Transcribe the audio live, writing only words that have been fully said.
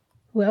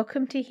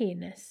Welcome to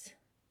Hereness,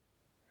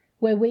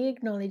 where we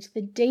acknowledge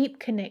the deep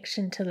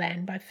connection to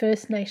land by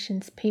First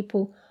Nations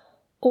people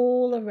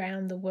all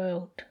around the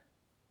world.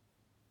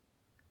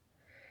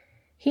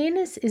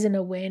 Hereness is an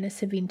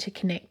awareness of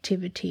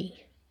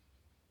interconnectivity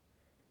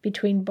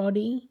between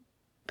body,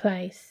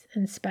 place,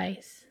 and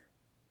space.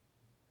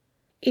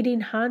 It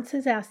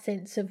enhances our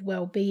sense of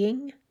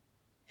well-being,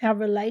 our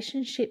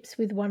relationships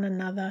with one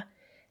another,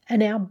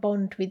 and our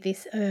bond with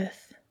this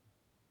earth.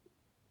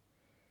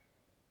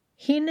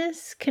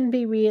 Hereness can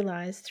be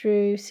realised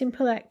through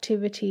simple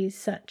activities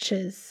such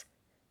as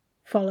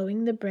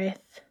following the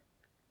breath,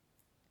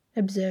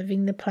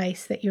 observing the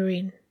place that you're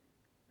in,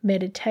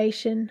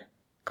 meditation,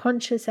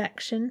 conscious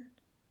action,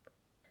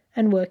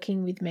 and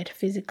working with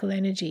metaphysical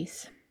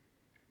energies.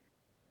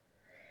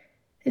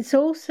 It's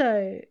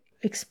also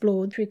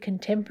explored through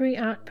contemporary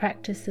art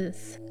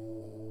practices,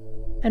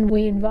 and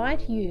we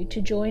invite you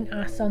to join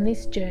us on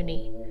this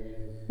journey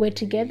where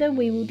together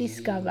we will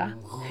discover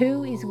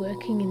who is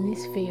working in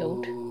this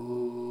field,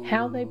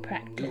 how they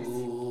practice,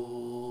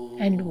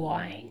 and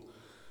why.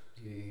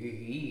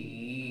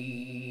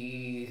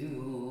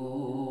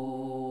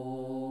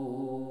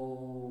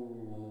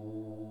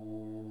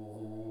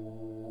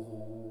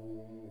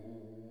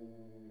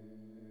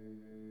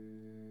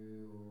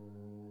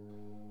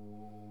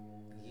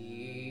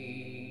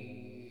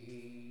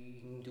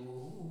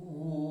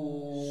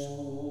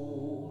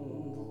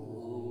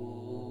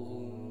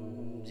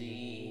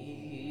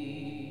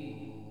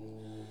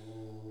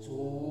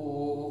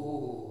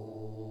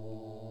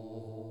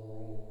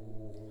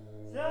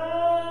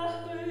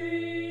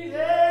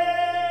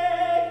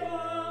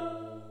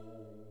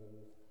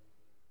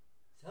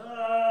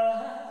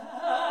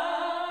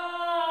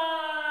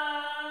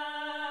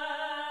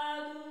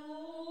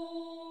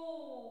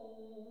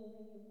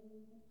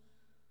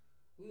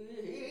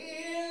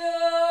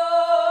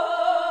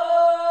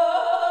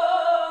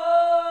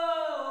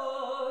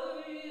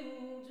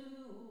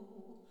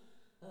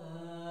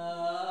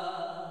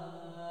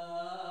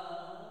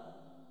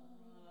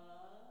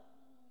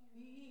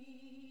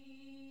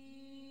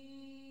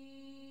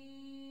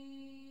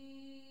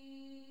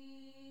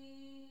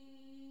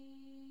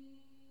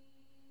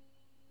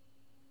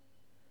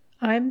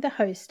 I'm the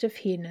host of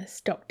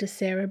Hereness, Dr.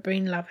 Sarah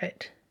Breen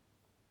Lovett,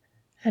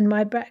 and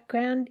my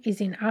background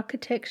is in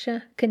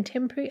architecture,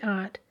 contemporary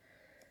art,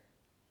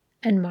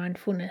 and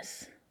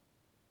mindfulness.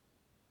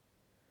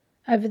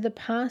 Over the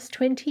past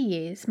 20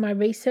 years, my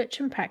research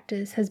and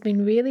practice has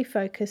been really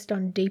focused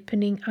on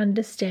deepening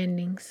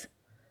understandings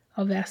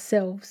of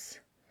ourselves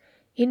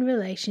in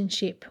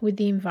relationship with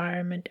the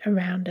environment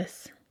around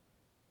us.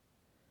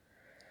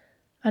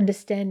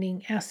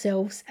 Understanding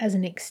ourselves as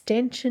an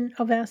extension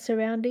of our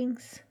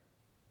surroundings,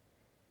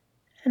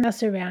 and our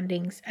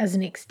surroundings as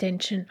an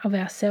extension of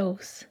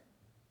ourselves.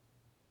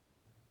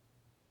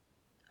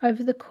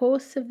 Over the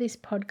course of this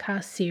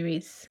podcast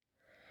series,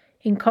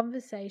 in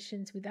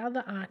conversations with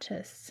other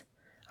artists,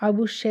 I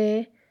will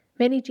share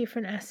many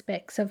different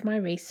aspects of my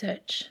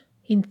research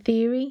in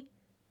theory,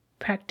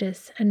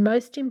 practice, and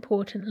most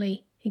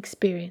importantly,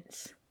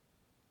 experience.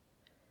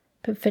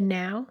 But for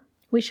now,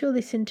 we shall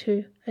listen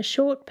to a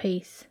short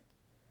piece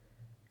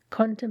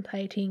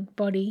contemplating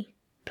body,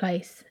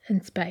 place,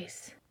 and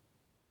space.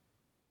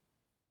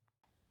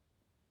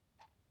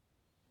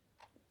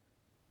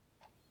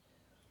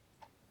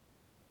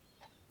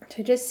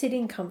 So just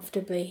sitting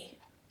comfortably.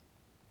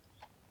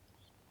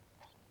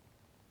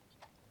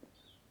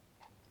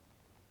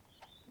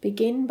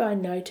 Begin by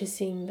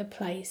noticing the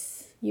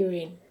place you're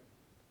in.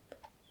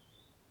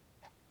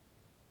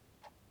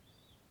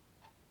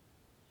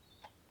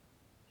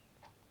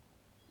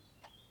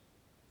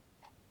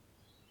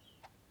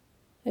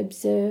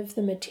 Observe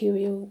the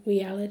material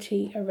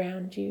reality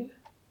around you.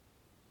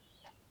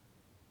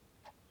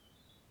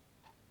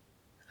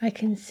 I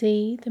can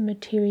see the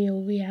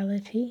material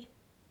reality.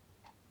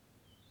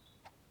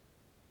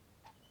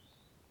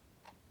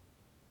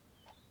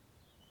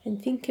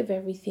 And think of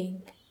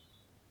everything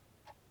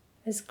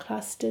as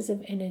clusters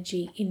of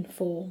energy in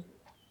form.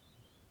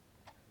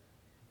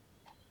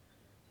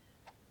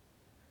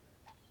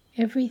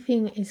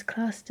 Everything is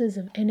clusters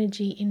of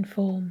energy in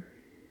form.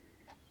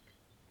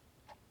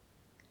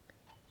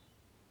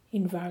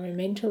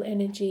 Environmental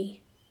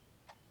energy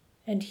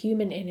and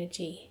human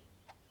energy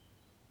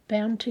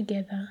bound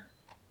together.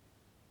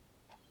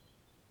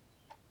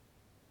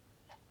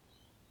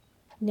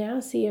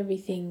 Now see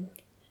everything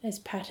as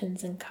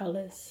patterns and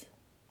colours.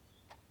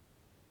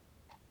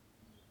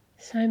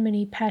 So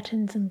many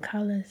patterns and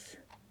colours.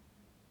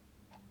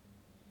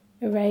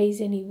 Erase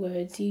any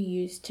words you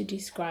use to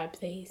describe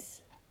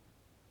these.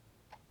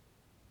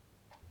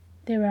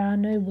 There are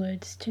no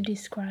words to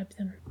describe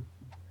them.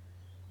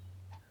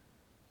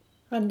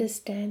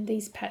 Understand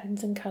these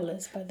patterns and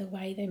colours by the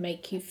way they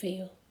make you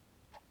feel.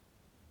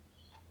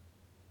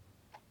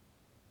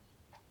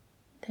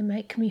 They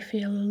make me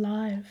feel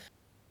alive.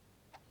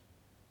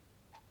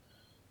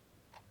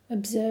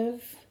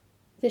 Observe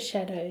the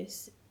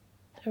shadows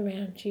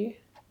around you.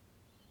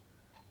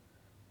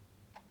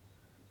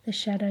 The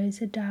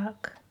shadows are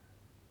dark.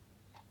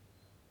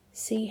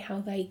 See how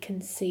they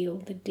conceal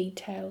the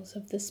details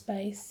of the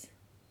space.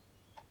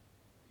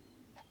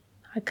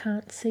 I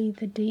can't see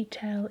the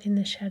detail in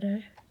the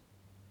shadow.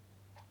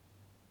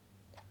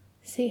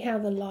 See how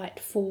the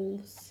light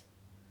falls.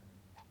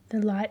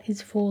 The light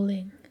is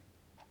falling,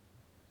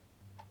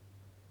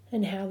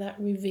 and how that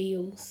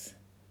reveals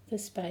the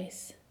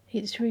space.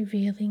 It's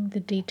revealing the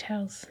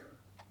details.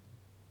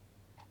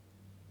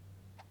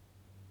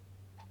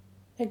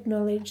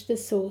 Acknowledge the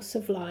source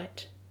of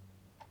light.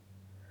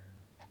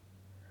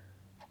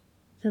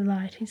 The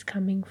light is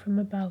coming from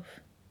above,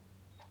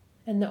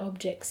 and the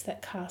objects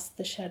that cast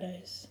the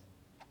shadows.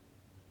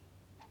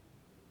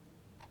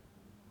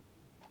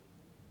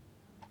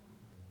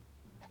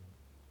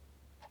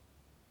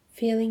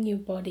 Feeling your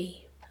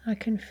body. I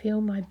can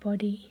feel my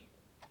body.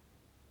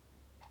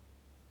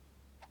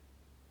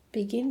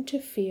 Begin to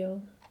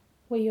feel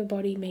where your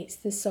body meets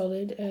the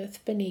solid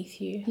earth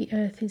beneath you. The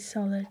earth is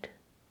solid.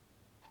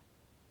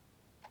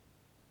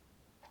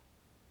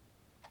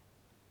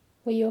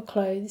 Where your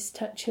clothes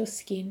touch your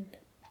skin.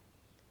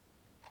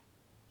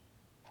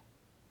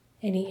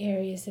 Any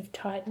areas of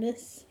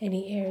tightness,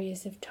 any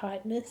areas of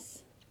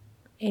tightness,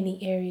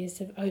 any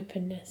areas of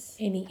openness,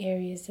 any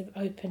areas of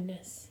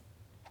openness.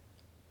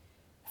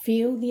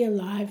 Feel the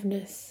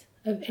aliveness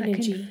of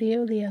energy. I can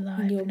feel the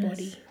aliveness in your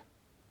body.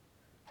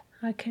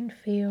 I can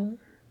feel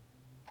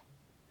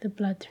the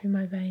blood through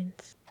my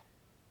veins.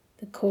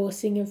 The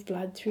coursing of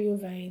blood through your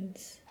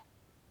veins.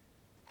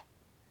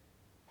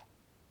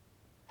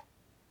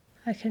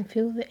 I can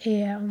feel the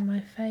air on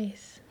my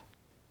face.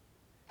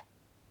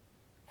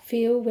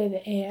 Feel where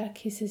the air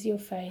kisses your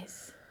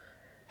face.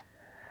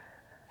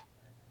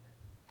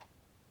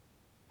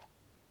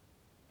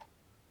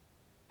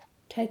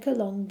 Take a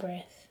long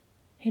breath.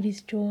 It is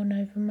drawn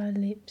over my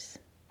lips.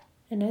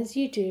 And as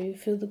you do,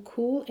 feel the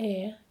cool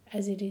air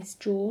as it is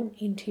drawn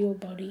into your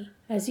body.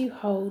 As you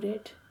hold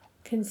it,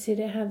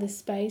 consider how the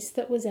space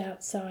that was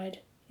outside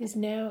is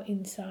now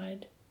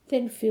inside.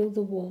 Then feel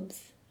the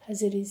warmth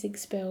as it is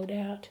expelled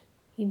out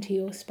into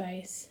your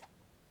space.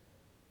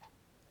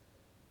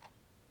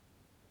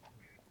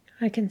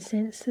 I can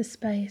sense the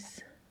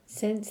space.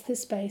 Sense the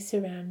space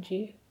around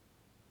you.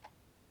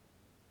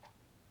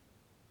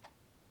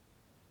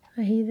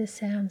 I hear the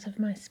sounds of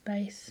my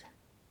space.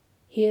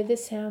 Hear the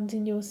sounds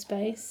in your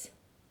space.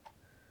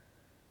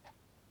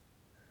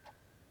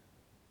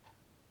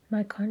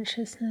 My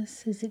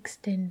consciousness is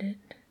extended.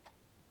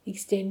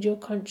 Extend your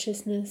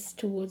consciousness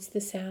towards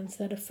the sounds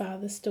that are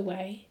farthest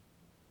away.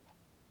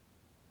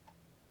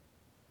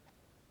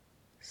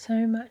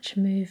 So much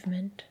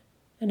movement.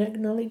 And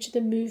acknowledge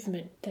the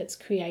movement that's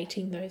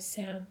creating those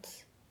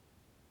sounds.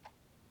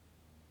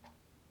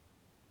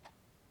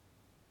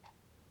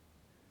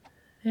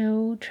 They're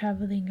all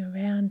travelling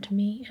around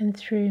me and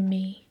through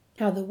me.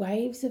 How the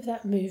waves of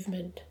that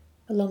movement,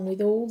 along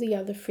with all the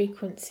other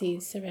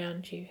frequencies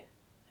around you,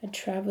 are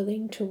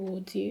travelling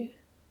towards you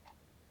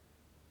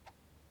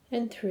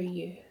and through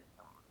you.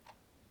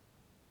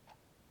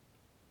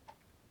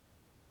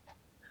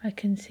 I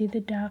can see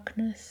the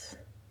darkness.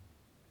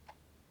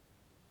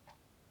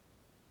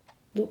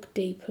 Look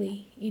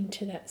deeply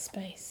into that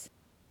space.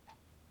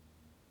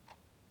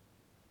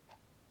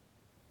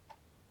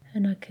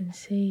 And I can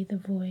see the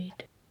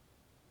void.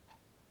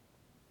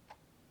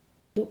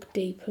 Look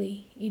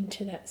deeply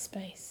into that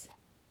space.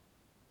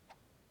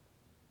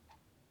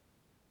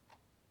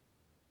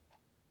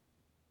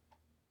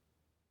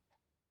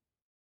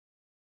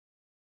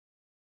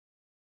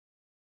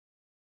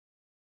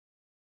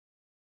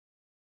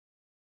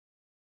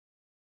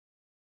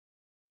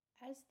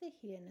 As the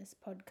Hereness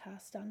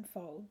podcast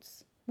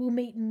unfolds, we'll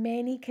meet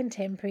many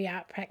contemporary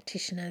art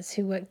practitioners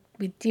who work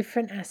with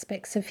different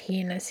aspects of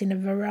hereness in a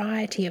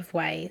variety of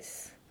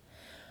ways.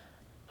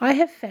 I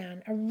have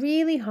found a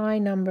really high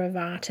number of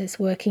artists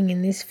working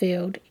in this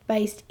field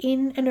based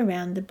in and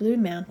around the Blue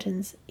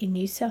Mountains in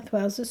New South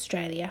Wales,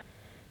 Australia.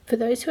 For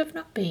those who have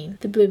not been,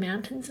 the Blue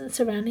Mountains and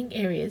surrounding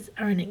areas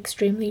are an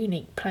extremely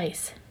unique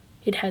place.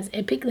 It has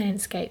epic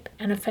landscape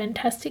and a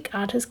fantastic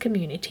artist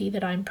community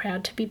that I'm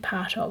proud to be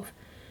part of,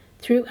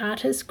 through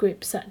artist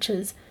groups such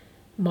as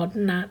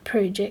Modern Art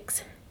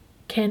Projects,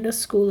 Candace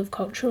School of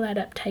Cultural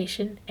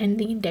Adaptation and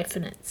The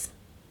Indefinites.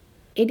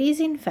 It is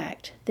in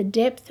fact the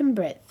depth and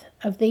breadth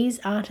of these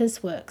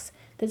artists' works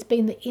that's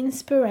been the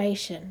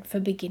inspiration for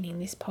beginning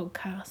this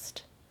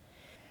podcast.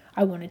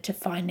 I wanted to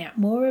find out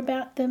more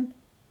about them,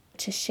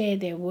 to share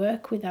their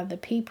work with other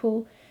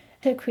people,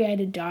 to create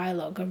a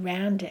dialogue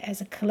around it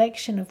as a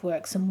collection of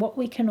works and what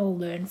we can all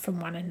learn from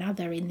one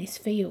another in this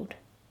field.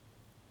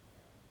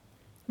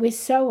 We're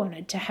so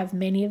honoured to have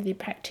many of the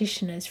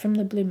practitioners from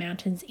the Blue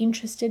Mountains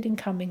interested in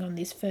coming on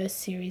this first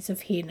series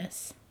of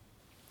Hereness.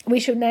 We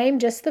shall name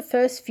just the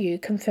first few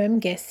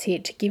confirmed guests here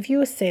to give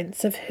you a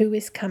sense of who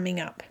is coming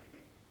up.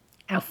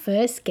 Our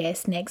first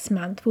guest next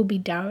month will be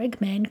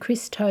Darug man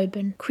Chris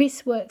Tobin.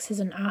 Chris works as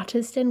an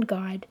artist and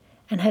guide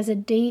and has a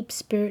deep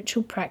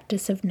spiritual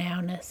practice of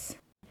nowness.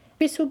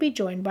 Chris will be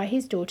joined by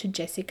his daughter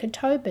Jessica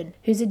Tobin,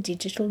 who's a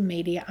digital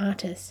media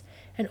artist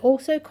and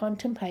also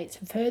contemplates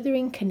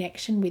furthering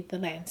connection with the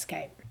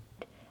landscape.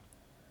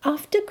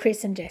 After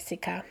Chris and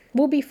Jessica,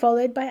 we'll be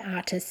followed by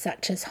artists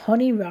such as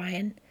Honey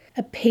Ryan,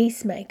 a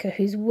peacemaker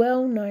who's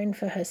well known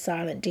for her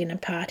silent dinner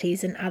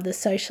parties and other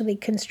socially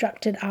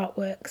constructed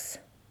artworks.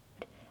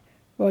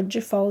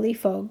 Roger Foley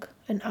Fogg,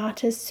 an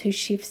artist who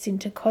shifts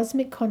into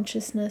cosmic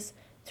consciousness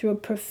through a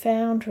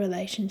profound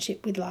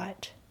relationship with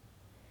light.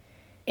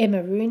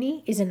 Emma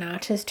Rooney is an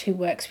artist who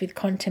works with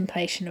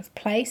contemplation of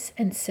place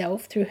and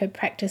self through her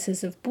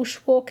practices of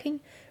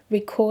bushwalking,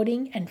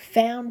 recording and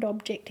found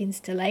object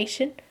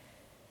installation.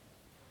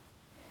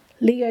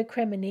 Leo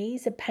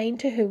Cremonese, a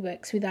painter who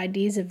works with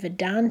ideas of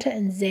Vedanta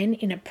and Zen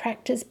in a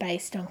practice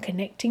based on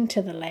connecting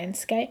to the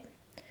landscape.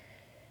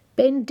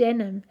 Ben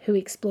Denham, who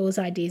explores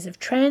ideas of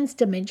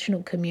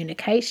trans-dimensional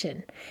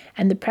communication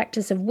and the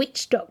practice of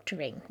witch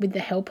doctoring with the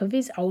help of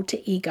his alter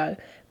ego,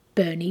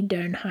 Bernie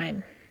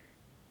Dernheim.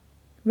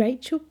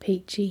 Rachel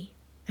Peachy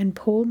and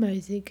Paul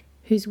Mosig,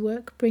 whose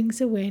work brings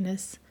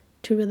awareness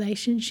to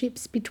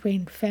relationships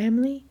between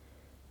family,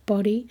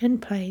 body and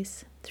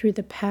place through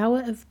the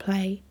power of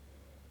play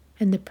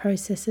and the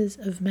processes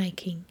of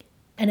making.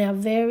 And our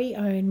very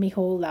own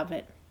Mihal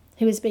Lovett,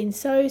 who has been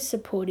so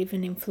supportive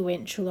and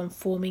influential on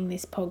forming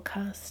this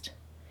podcast.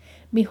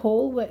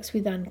 Mihal works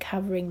with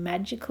uncovering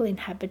magical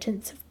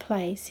inhabitants of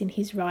place in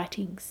his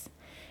writings,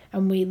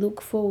 and we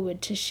look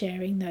forward to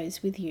sharing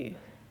those with you.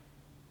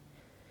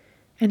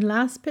 And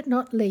last but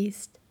not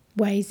least,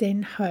 Wei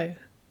Zhen Ho.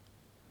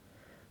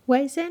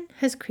 Wei Zhen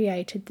has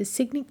created the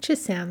signature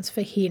sounds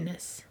for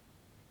hereness,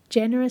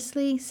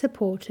 generously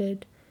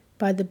supported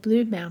by the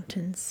Blue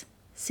Mountains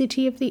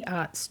City of the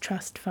Arts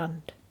Trust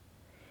Fund.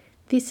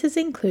 This has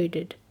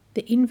included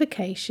the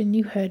invocation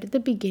you heard at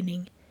the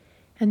beginning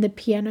and the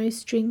piano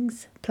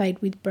strings played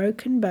with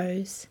broken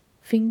bows,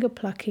 finger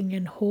plucking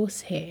and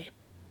horsehair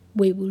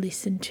we will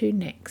listen to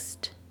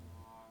next.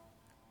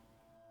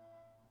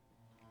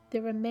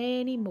 There are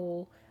many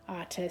more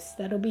artists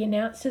that will be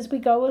announced as we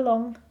go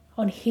along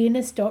on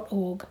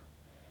hereness.org,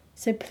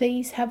 so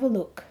please have a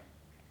look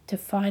to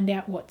find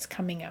out what's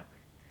coming up.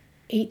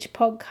 Each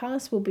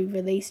podcast will be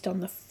released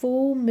on the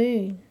full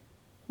moon.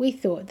 We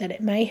thought that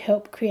it may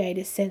help create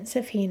a sense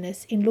of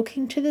hereness in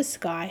looking to the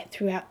sky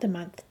throughout the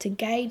month to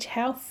gauge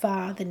how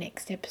far the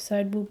next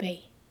episode will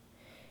be,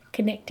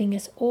 connecting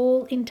us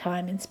all in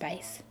time and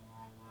space.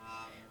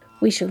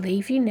 We shall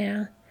leave you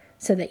now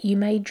so that you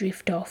may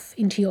drift off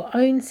into your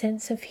own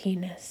sense of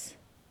hereness,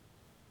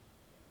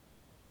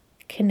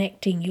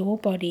 connecting your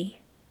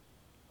body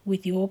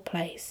with your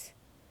place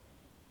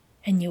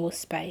and your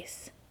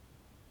space.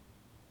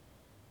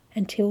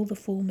 Until the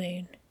full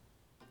moon,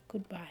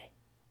 goodbye.